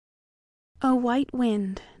O White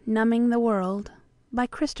Wind, Numbing the World, by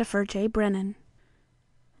Christopher J. Brennan.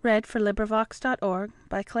 (read_for_LibriVox.org)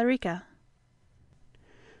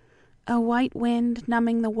 O white wind,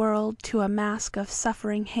 numbing the world to a mask of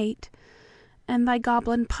suffering hate, And thy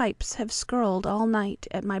goblin pipes have skirled all night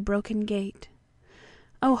at my broken gate.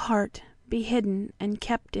 O heart, be hidden and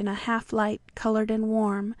kept in a half light coloured and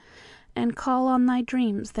warm, And call on thy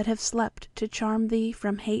dreams that have slept to charm thee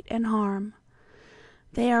from hate and harm.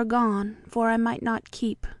 They are gone, for I might not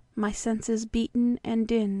keep my senses beaten and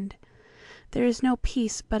dinned. There is no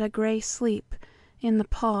peace but a grey sleep in the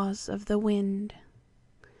pause of the wind.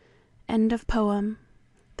 End of poem.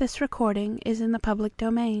 This recording is in the public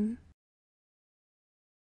domain.